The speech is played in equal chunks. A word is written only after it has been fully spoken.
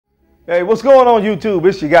Hey, what's going on YouTube?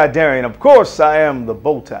 It's your guy Darian. Of course, I am the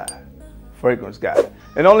Bowtie Fragrance Guy.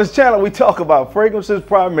 And on this channel, we talk about fragrances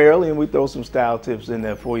primarily, and we throw some style tips in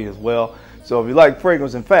there for you as well. So if you like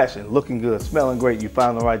fragrance and fashion, looking good, smelling great, you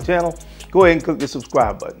found the right channel, go ahead and click the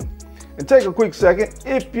subscribe button. And take a quick second,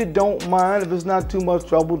 if you don't mind, if it's not too much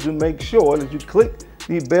trouble, to make sure that you click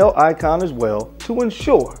the bell icon as well to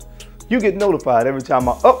ensure you get notified every time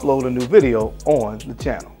I upload a new video on the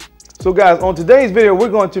channel. So guys, on today's video, we're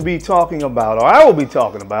going to be talking about, or I will be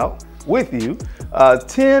talking about with you,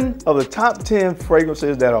 10 of the top 10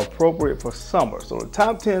 fragrances that are appropriate for summer. So the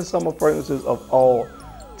top 10 summer fragrances of all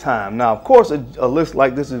time. Now, of course, a list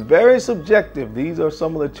like this is very subjective. These are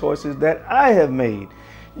some of the choices that I have made.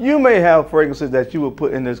 You may have fragrances that you would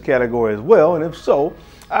put in this category as well, and if so,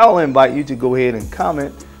 I'll invite you to go ahead and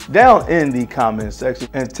comment down in the comment section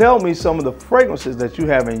and tell me some of the fragrances that you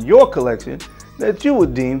have in your collection that you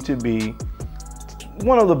would deem to be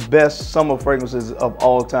one of the best summer fragrances of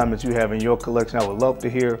all time that you have in your collection. I would love to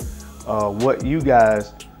hear what you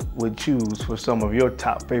guys would choose for some of your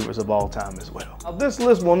top favorites of all time as well. Now, this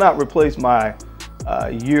list will not replace my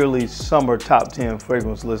yearly summer top 10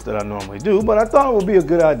 fragrance list that I normally do, but I thought it would be a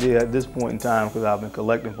good idea at this point in time, because I've been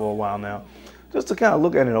collecting for a while now, just to kind of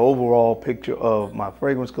look at an overall picture of my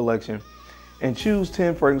fragrance collection and choose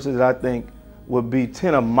 10 fragrances that I think would be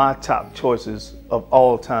 10 of my top choices of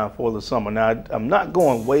all time for the summer. Now, I'm not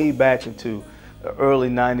going way back into the early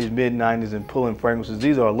 90s, mid 90s and pulling fragrances.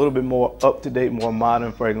 These are a little bit more up to date, more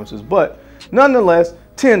modern fragrances, but nonetheless,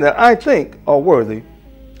 10 that I think are worthy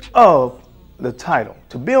of the title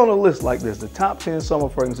to be on a list like this, the top 10 summer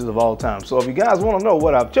fragrances of all time. So if you guys want to know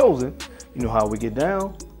what I've chosen, you know how we get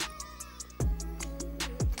down.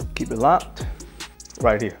 Keep it locked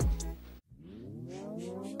right here.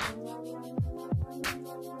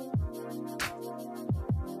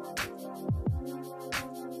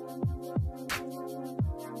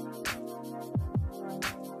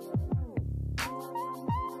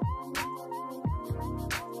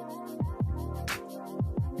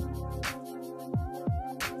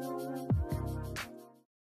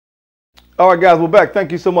 All right, guys, we're back.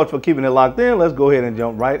 Thank you so much for keeping it locked in. Let's go ahead and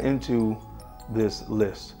jump right into this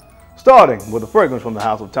list. Starting with a fragrance from the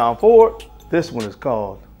house of Tom Ford. This one is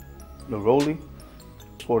called Neroli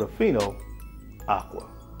Portofino Acqua.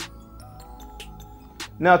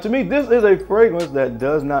 Now, to me, this is a fragrance that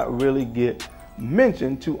does not really get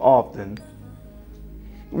mentioned too often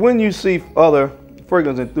when you see other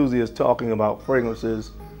fragrance enthusiasts talking about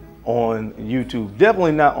fragrances on YouTube.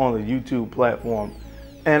 Definitely not on the YouTube platform.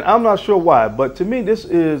 And I'm not sure why, but to me, this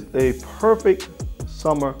is a perfect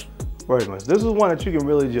summer fragrance. This is one that you can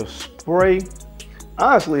really just spray,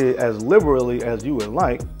 honestly, as liberally as you would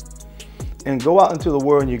like, and go out into the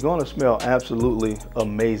world and you're gonna smell absolutely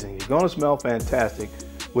amazing. You're gonna smell fantastic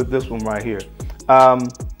with this one right here. I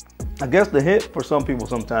guess the hit for some people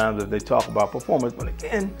sometimes is they talk about performance, but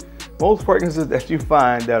again, most fragrances that you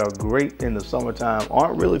find that are great in the summertime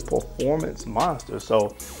aren't really performance monsters.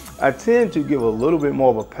 So I tend to give a little bit more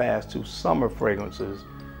of a pass to summer fragrances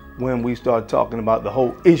when we start talking about the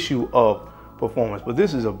whole issue of performance. But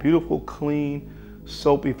this is a beautiful, clean,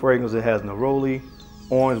 soapy fragrance. It has neroli,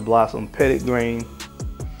 orange blossom, petit grain.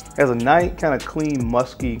 Has a nice kind of clean,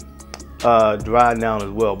 musky, dried down as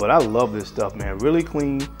well. But I love this stuff, man. Really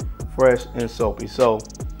clean, fresh, and soapy. So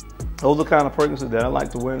those are the kind of fragrances that I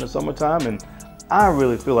like to wear in the summertime. And I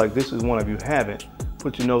really feel like this is one, if you haven't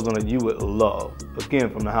put your nose on it, you would love. Again,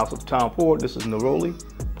 from the house of Tom Ford, this is Neroli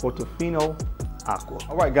Portofino Acqua.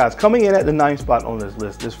 All right, guys, coming in at the 9th spot on this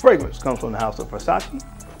list, this fragrance comes from the house of Versace,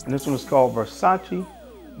 and this one is called Versace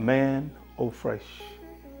Man Eau Fraiche.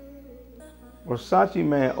 Versace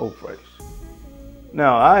Man Eau Fraiche.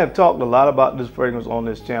 Now, I have talked a lot about this fragrance on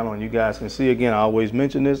this channel, and you guys can see, again, I always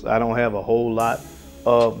mention this, I don't have a whole lot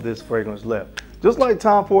of this fragrance left. Just like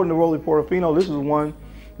Tom Ford and Neroli Portofino, this is one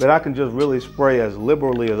that I can just really spray as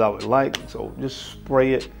liberally as I would like. So just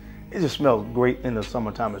spray it. It just smells great in the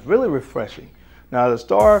summertime. It's really refreshing. Now, the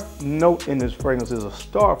star note in this fragrance is a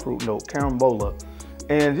star fruit note, carambola,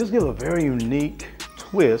 and just gives a very unique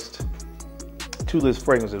twist to this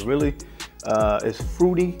fragrance. It really is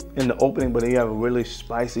fruity in the opening, but then you have a really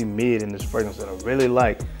spicy mid in this fragrance that I really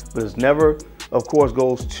like. But it's never, of course,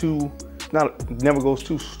 goes too never goes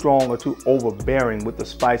too strong or too overbearing with the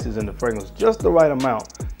spices in the fragrance. Just the right amount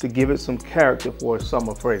to give it some character for a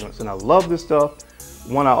summer fragrance. And I love this stuff.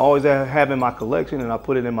 One I always have in my collection, and I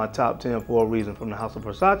put it in my top 10 for a reason. From the house of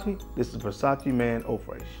Versace, this is Versace Man Eau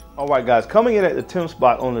Fraiche. All right, guys, coming in at the 10th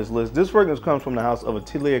spot on this list, this fragrance comes from the house of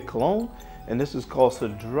Atelier Cologne, and this is called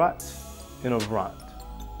Cedrat Innovant.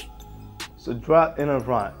 Cedrat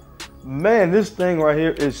Innovant. Man, this thing right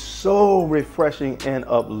here is so refreshing and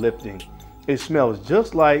uplifting. It smells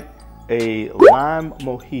just like a lime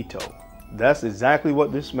mojito. That's exactly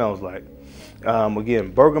what this smells like.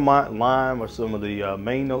 Again, bergamot, lime are some of the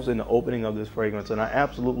main notes in the opening of this fragrance, and I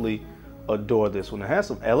absolutely adore this one. It has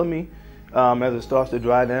some elemi as it starts to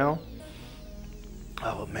dry down.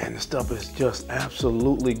 Oh man, this stuff is just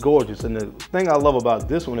absolutely gorgeous. And the thing I love about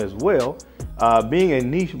this one as well, being a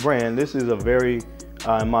niche brand, this is a very,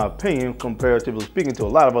 in my opinion, comparatively speaking to a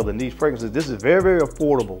lot of other niche fragrances, this is very, very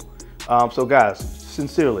affordable. So guys,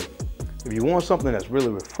 sincerely, if you want something that's really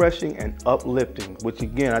refreshing and uplifting, which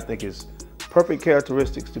again, I think is perfect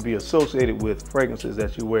characteristics to be associated with fragrances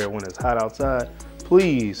that you wear when it's hot outside,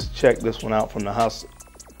 please check this one out from the house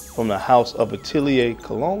of Atelier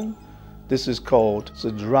Cologne. This is called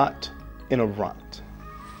Cedrat Innovant.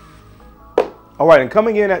 All right, and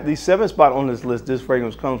coming in at the 7th spot on this list, this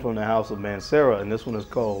fragrance comes from the house of Mancera, and this one is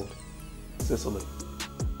called Sicily.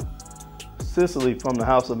 Sicily from the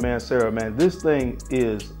house of Mancera, man, this thing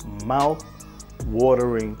is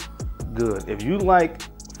mouth-watering good. If you like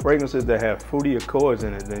fragrances that have fruity accords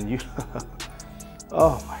in it, then you,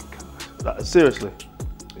 oh my gosh, seriously,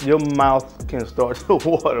 your mouth can start to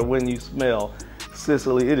water when you smell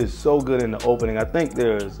Sicily. It is so good in the opening. I think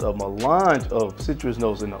there's a melange of citrus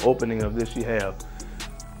notes in the opening of this. You have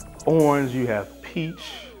orange, you have peach,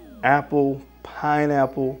 apple,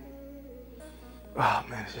 pineapple. Oh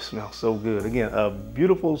man, it just smells so good. Again, a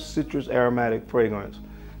beautiful citrus aromatic fragrance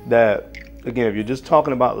that, again, if you're just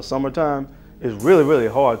talking about the summertime, it's really, really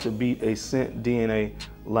hard to beat a scent DNA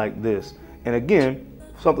like this. And again,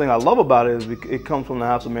 something I love about it is it comes from the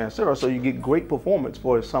house of Mancera, so you get great performance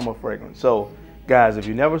for a summer fragrance. So guys, if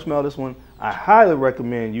you never smell this one, I highly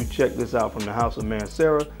recommend you check this out from the house of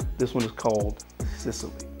Mancera. This one is called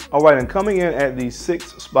Sicily. All right, and coming in at the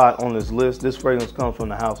 6th spot on this list, this fragrance comes from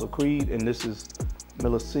the house of Creed, and this is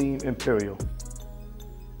Millésime Imperial.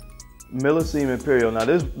 Millésime Imperial. Now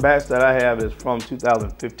this batch that I have is from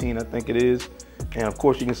 2015, I think it is. And of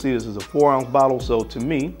course you can see this is a 4-ounce bottle. So to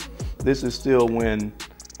me, this is still when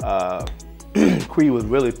Creed was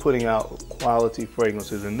really putting out quality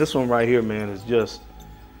fragrances. And this one right here, man, is just,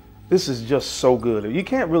 this is just so good. You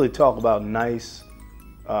can't really talk about nice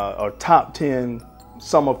or top 10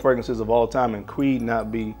 summer fragrances of all time and Creed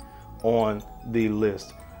not be on the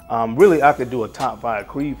list. Really, I could do a top 5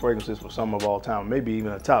 Creed fragrances for summer of all time, maybe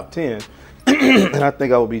even a top 10. And I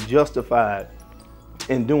think I would be justified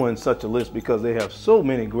in doing such a list because they have so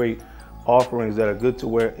many great offerings that are good to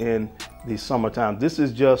wear in the summertime. This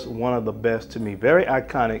is just one of the best to me. Very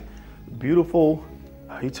iconic, beautiful.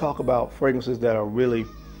 You talk about fragrances that are really,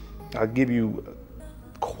 I'll give you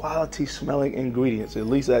quality smelling ingredients, at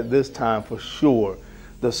least at this time for sure.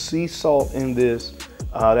 The sea salt in this,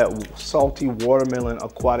 that salty watermelon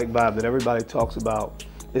aquatic vibe that everybody talks about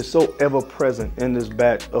is so ever present in this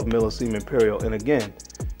batch of Millésime Imperial. And again,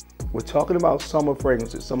 we're talking about summer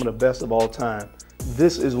fragrances, some of the best of all time.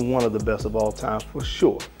 This is one of the best of all time for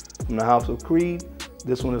sure. From the house of Creed,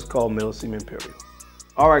 this one is called Millésime Imperial.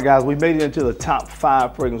 All right, guys, we made it into the top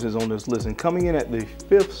 5 fragrances on this list. And coming in at the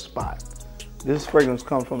 5th spot, this fragrance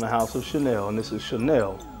comes from the house of Chanel, and this is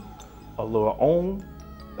Chanel Allure Homme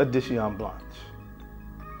Edition Blanche.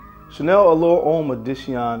 Chanel Allure Homme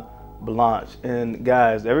Edition Blanche. And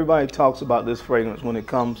guys, everybody talks about this fragrance when it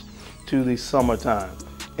comes to the summertime.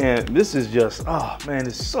 And this is just, oh man,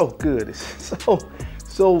 it's so good. It's so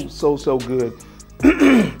good.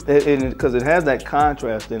 Because it has that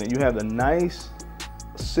contrast in it. You have the nice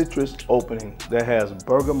citrus opening that has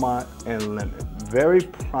bergamot and lemon. Very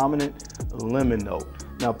prominent lemon note.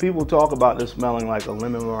 Now people talk about this smelling like a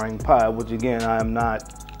lemon meringue pie, which again, I am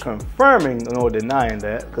not confirming nor denying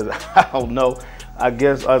that because I don't know. I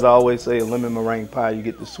guess, as I always say, a lemon meringue pie, you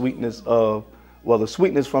get the sweetness of, well, the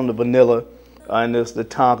sweetness from the vanilla, and this the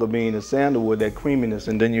tonka bean, the sandalwood, that creaminess,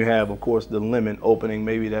 and then you have, of course, the lemon opening.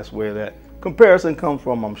 Maybe that's where that comparison comes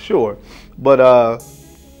from, I'm sure. But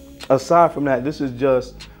aside from that, this is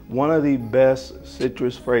just one of the best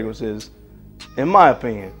citrus fragrances, in my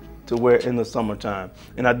opinion, to wear in the summertime.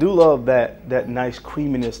 And I do love that nice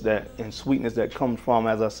creaminess and sweetness that comes from,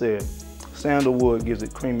 as I said, sandalwood gives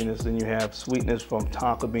it creaminess, and you have sweetness from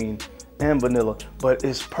tonka bean and vanilla, but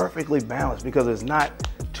it's perfectly balanced because it's not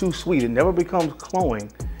too sweet. It never becomes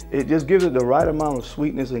cloying. It just gives it the right amount of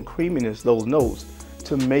sweetness and creaminess, those notes,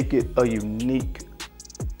 to make it a unique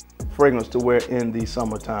fragrance to wear in the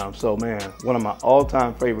summertime. So man, one of my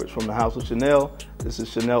all-time favorites from the house of Chanel. This is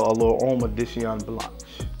Chanel Allure Homme Edition Blanche.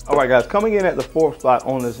 All right guys, coming in at the 4th spot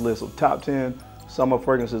on this list of top 10 summer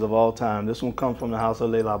fragrances of all time. This one comes from the house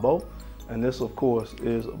of Le Labo, and this of course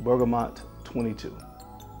is Bergamot 22.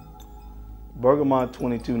 Bergamot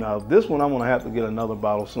 22. Now this one I'm gonna have to get another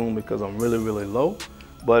bottle soon because I'm really, really low.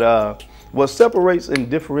 But what separates and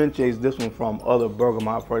differentiates this one from other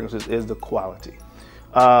bergamot fragrances is the quality.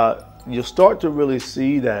 You'll start to really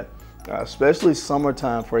see that, especially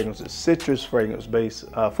summertime fragrances, citrus fragrance based,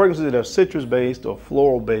 fragrances that are citrus based or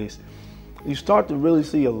floral based, you start to really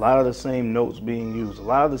see a lot of the same notes being used, a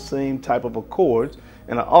lot of the same type of accords.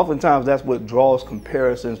 And oftentimes that's what draws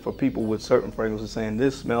comparisons for people with certain fragrances, saying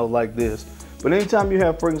this smells like this. But anytime you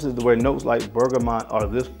have fragrances where notes like bergamot are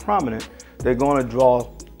this prominent, they're going to draw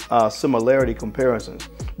similarity comparisons.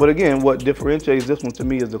 But again, what differentiates this one to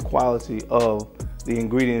me is the quality of the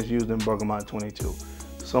ingredients used in Bergamot 22.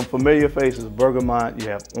 Some familiar faces: bergamot, you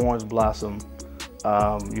have orange blossom,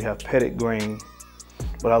 you have petit grain.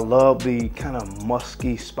 But I love the kind of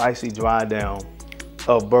musky, spicy dry down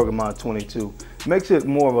of Bergamot 22. Makes it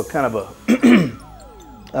more of a kind of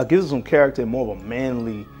a, gives it some character, more of a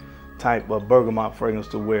manly type of bergamot fragrance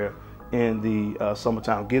to wear in the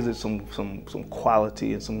summertime. Gives it some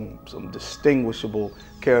quality and some distinguishable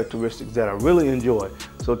characteristics that I really enjoy.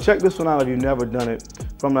 So check this one out if you've never done it.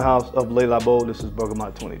 From the house of Le Labo, this is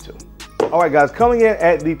Bergamot 22. All right, guys, coming in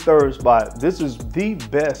at the third spot, this is the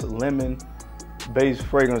best lemon-based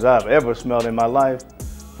fragrance I've ever smelled in my life.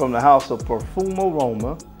 From the house of Profumo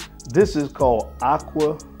Roma, this is called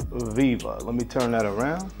Acqua Viva. Let me turn that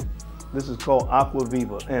around. This is called Acqua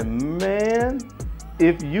Viva. And man,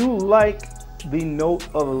 if you like the note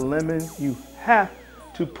of lemon, you have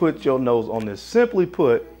to put your nose on this. Simply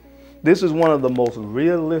put, this is one of the most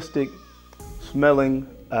realistic smelling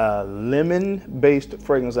lemon-based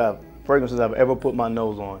fragrances I've ever put my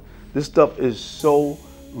nose on. This stuff is so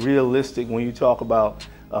realistic when you talk about,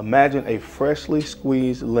 imagine a freshly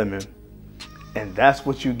squeezed lemon, and that's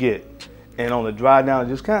what you get. And on the dry down, it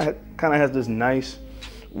just kind of has this nice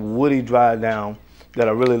woody dry down that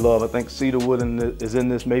I really love. I think cedarwood is in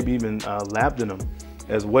this, maybe even labdanum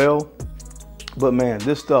as well. But man,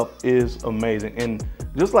 this stuff is amazing. And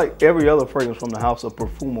just like every other fragrance from the house of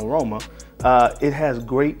Profumo Roma, it has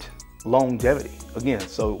great longevity. Again,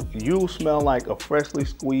 so you smell like a freshly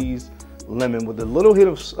squeezed lemon with a little hit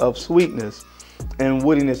of sweetness and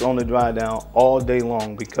woodiness on the dry down all day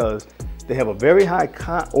long, because they have a very high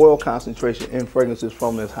oil concentration in fragrances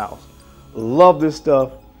from this house. Love this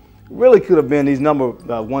stuff. Really could have been, these number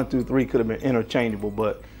 1 through 3 could have been interchangeable,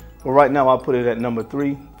 but for right now I'll put it at number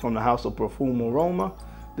 3 from the house of Profumo Roma.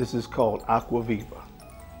 This is called Acqua Viva.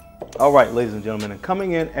 All right, ladies and gentlemen, and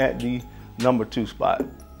coming in at the number 2 spot,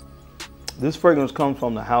 this fragrance comes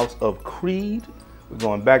from the house of Creed. We're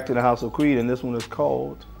going back to the house of Creed, and this one is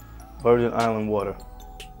called Virgin Island Water.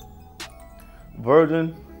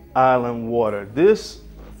 Virgin Island Water. This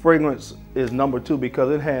fragrance is number 2 because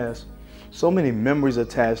it has so many memories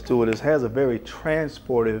attached to it. It has a very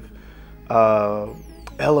transportive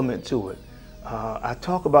element to it. I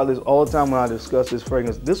talk about this all the time when I discuss this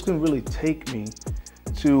fragrance. This can really take me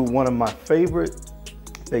to one of my favorite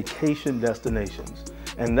vacation destinations.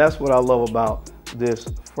 And that's what I love about this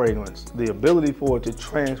fragrance. The ability for it to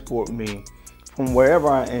transport me from wherever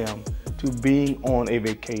I am to being on a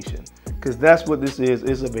vacation. Because that's what this is.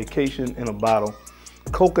 It's a vacation in a bottle.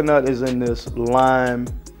 Coconut is in this, lime,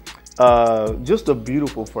 just a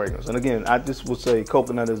beautiful fragrance. And again, I just would say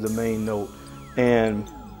coconut is the main note. And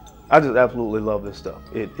I just absolutely love this stuff.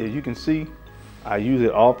 As you can see, I use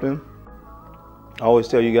it often. I always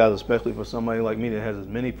tell you guys, especially for somebody like me that has as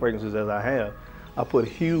many fragrances as I have, I put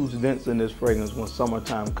huge dents in this fragrance when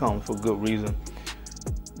summertime comes for good reason.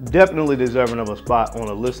 Definitely deserving of a spot on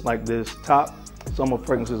a list like this. Top summer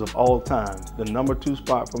fragrances of all time. The number 2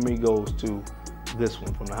 spot for me goes to this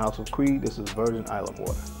one from the house of Creed. This is Virgin Island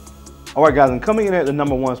Water. All right, guys, and coming in at the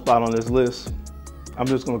number 1 spot on this list, I'm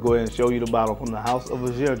just going to go ahead and show you the bottle from the house of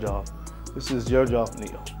Xerjoff. This is Xerjoff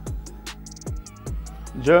Neo.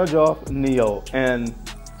 Xerjoff Neo. And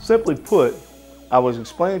simply put, I was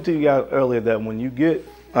explaining to you guys earlier that when you get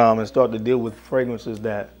and start to deal with fragrances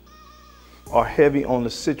that are heavy on the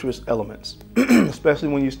citrus elements, especially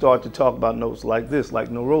when you start to talk about notes like this, like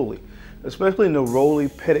neroli, especially neroli,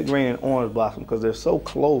 petit grain, and orange blossom, because they're so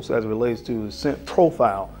close as it relates to the scent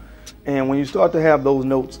profile. And when you start to have those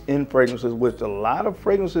notes in fragrances, which a lot of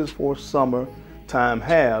fragrances for summertime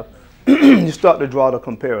have, you start to draw the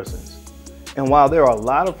comparisons. And while there are a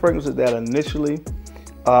lot of fragrances that initially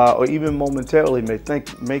or even momentarily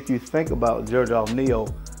make you think about Xerjoff Neo,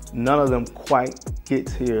 none of them quite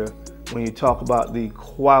gets here when you talk about the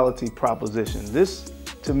quality proposition. This,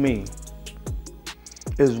 to me,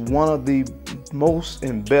 is one of the most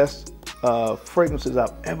and best fragrances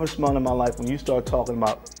I've ever smelled in my life when you start talking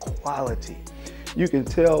about quality. you can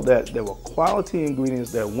tell that there were quality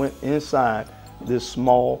ingredients that went inside this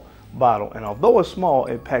small bottle. And although it's small,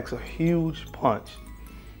 it packs a huge punch.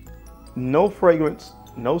 No fragrance,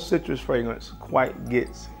 no citrus fragrance quite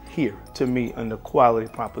gets here to me in the quality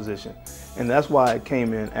proposition. And that's why it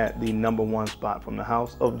came in at the #1 spot from the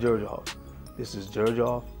house of Xerjoff. This is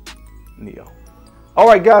Xerjoff Neo. All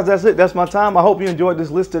right, guys, that's it. That's my time. I hope you enjoyed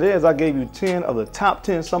this list today as I gave you 10 of the top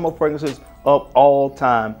 10 summer fragrances of all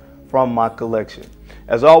time from my collection.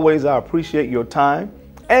 As always, I appreciate your time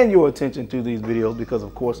and your attention to these videos because,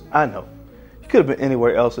 of course, I know you could have been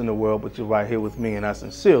anywhere else in the world, but you're right here with me, and I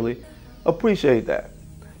sincerely appreciate that.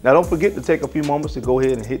 Now, don't forget to take a few moments to go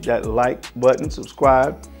ahead and hit that like button,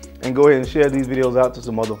 subscribe, and go ahead and share these videos out to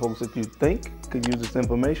some other folks that you think could use this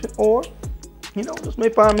information, or just may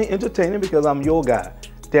find me entertaining because I'm your guy,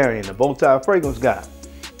 Darian, the Bowtie Fragrance Guy.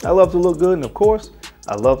 I love to look good, and of course,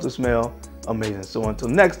 I love to smell amazing. So until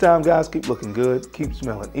next time, guys, keep looking good, keep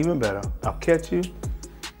smelling even better. I'll catch you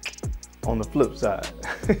on the flip side.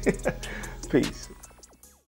 Peace.